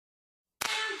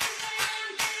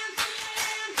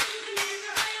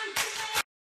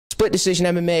Split Decision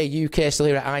MMA UK still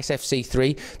here at ICE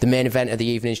FC3. The main event of the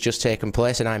evening has just taken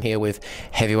place, and I'm here with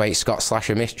heavyweight Scott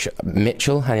Slasher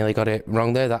Mitchell. I nearly got it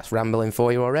wrong there. That's rambling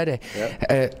for you already.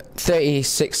 Yep.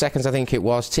 36 seconds, I think it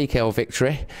was. TKO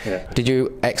victory. Yeah. Did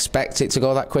you expect it to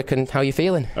go that quick, and how are you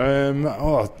feeling? I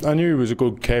knew he was a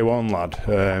good K1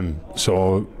 lad.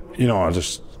 So, you know, I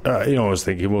was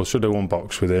thinking, well, should I one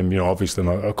box with him? You know, obviously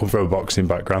I come from a boxing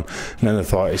background, and then I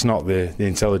thought it's not the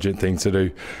intelligent thing to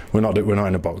do. We're not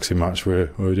in a boxing match. We're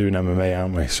doing MMA,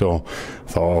 aren't we? So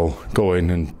I thought I'll go in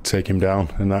and take him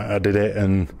down, and I did it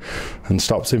and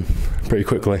stopped him pretty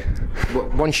quickly.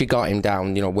 Once you got him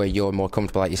down, you know, where you're more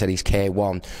comfortable, like you said, he's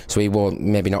K1, so he won't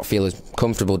maybe not feel as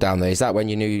comfortable down there. Is that when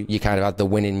you knew you kind of had the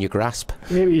win in your grasp?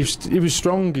 Yeah, he was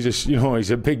strong. He just, you know,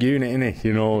 he's a big unit, isn't he?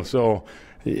 You know, so.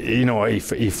 You know, he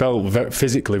felt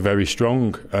physically very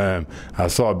strong. I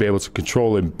thought I'd be able to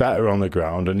control him better on the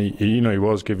ground, and he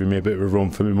was giving me a bit of a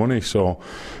run for my money. So,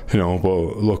 you know,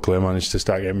 but luckily I managed to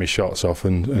start getting my shots off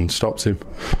and stopped him.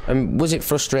 Was it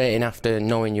frustrating after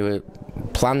knowing you were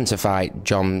planned to fight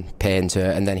John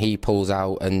Painter, and then he pulls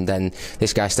out, and then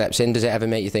this guy steps in? Does it ever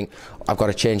make you think, I've got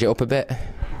to change it up a bit?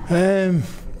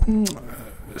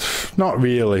 Not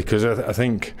really, because I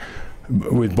think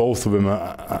with both of them,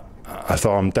 I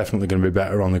thought I'm definitely going to be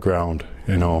better on the ground.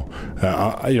 You know,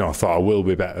 I thought I will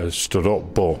be better stood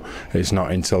up, but it's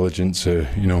not intelligent to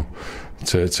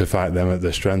to fight them at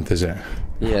their strength, is it?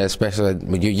 Yeah, especially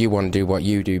when you want to do what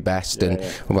you do best, and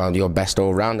well, you're best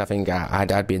all round. I think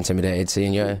I'd be intimidated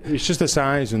seeing you. It's just the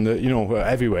size and the, you know,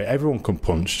 heavyweight. Everyone can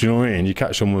punch. Do you know what I mean? You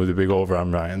catch someone with a big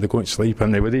overhand right, and they're going to sleep,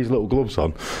 and they with these little gloves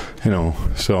on, you know.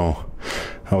 So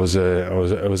I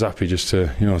was happy just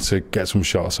to, you know, to get some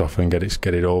shots off and get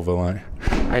it over, like.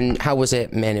 And how was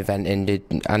it main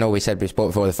eventing? I know we said we spoke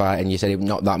before the fight, and you said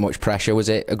not that much pressure. Was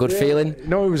it a good feeling?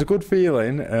 No, it was a good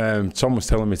feeling. Tom was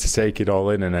telling me to take it all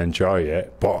in and enjoy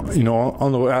it, but you know,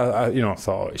 on the way, I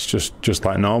thought it's just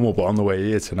like normal. But on the way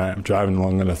here tonight, I'm driving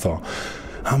along, and I thought,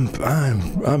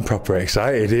 I'm proper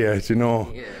excited here, you know.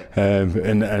 Yeah.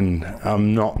 And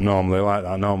I'm not normally like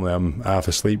that. Normally I'm half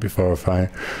asleep before a fight,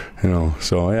 you know.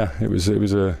 So yeah, it was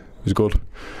good.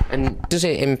 And does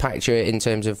it impact you in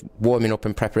terms of warming up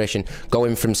and preparation,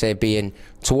 going from, say, being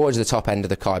towards the top end of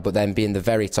the card, but then being the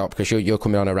very top, because you're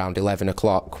coming on around 11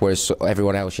 o'clock, whereas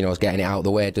everyone else, you know, is getting it out of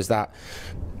the way? Does that,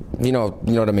 you know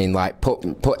what I mean, like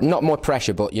put not more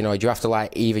pressure, but you know, do you have to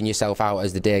like even yourself out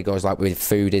as the day goes, like with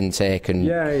food intake and?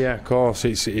 Yeah, of course.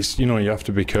 It's you know, you have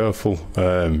to be careful.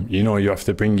 You know, you have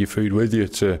to bring your food with you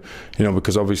to, you know,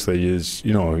 because obviously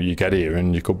you get here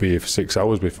and you could be here for 6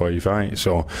 hours before you fight.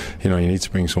 So you know, you need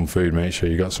to bring some food, make sure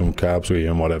you got some carbs with you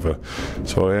and whatever.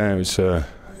 So yeah, it's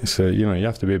you know, you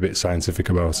have to be a bit scientific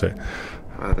about it.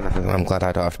 I'm glad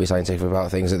I don't have to be scientific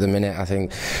about things at the minute. I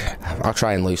think I'll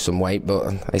try and lose some weight,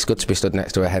 but it's good to be stood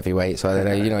next to a heavyweight. So I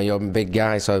know, you know, you're a big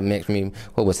guy, so it makes me,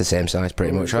 well, we're the same size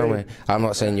pretty much, aren't we? I'm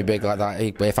not saying you're big like that.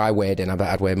 If I weighed in, I bet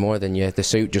I'd weigh more than you. The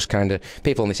suit just kind of,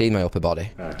 people only see my upper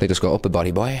body. They just go, upper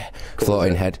body boy,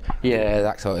 floating head. Yeah,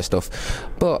 that sort of stuff.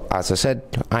 But as I said,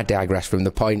 I digress from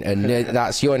the point, and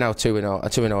that's, you're now 2-0.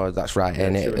 2-0, that's right,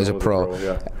 and it as a pro.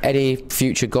 Any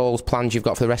future goals, plans you've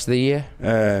got for the rest of the year?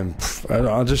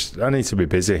 I need to be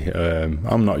busy.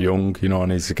 I'm not young, you know. I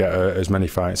need to get as many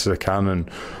fights as I can, and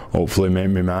hopefully make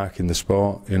my mark in the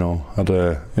sport. You know,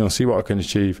 I'd see what I can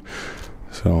achieve.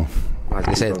 So, like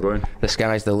I said, the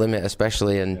sky's the limit,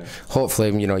 especially, and hopefully,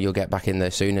 you know, you'll get back in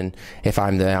there soon. And if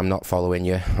I'm there, I'm not following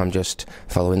you. I'm just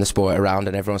following the sport around,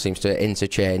 and everyone seems to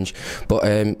interchange. But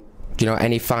do you know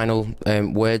any final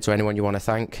words or anyone you want to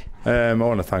thank? I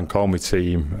want to thank all my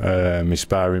team, my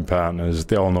sparring partners.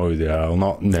 They all know who they are. I'll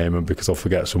not name them because I'll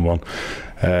forget someone.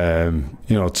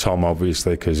 You know, Tom,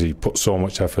 obviously, because he put so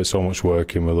much effort, so much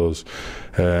work in with us.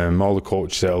 All the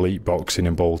coaches at Elite Boxing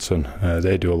in Bolton,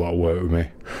 they do a lot of work with me.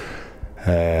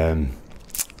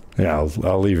 Yeah,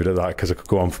 I'll leave it at that because I could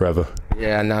go on forever.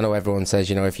 Yeah, and I know everyone says,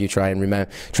 you know, if you try to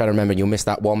remember, you'll miss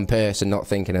that one person not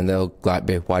thinking, and they'll like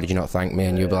be, why did you not thank me?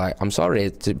 And you'll be like, I'm sorry,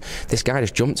 this guy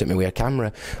just jumped at me with a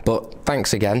camera. But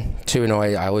thanks again.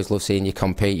 2-0. I always love seeing you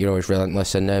compete. You're always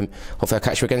relentless, and hopefully I'll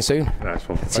catch you again soon. Nice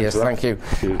one. Cheers. Thank you.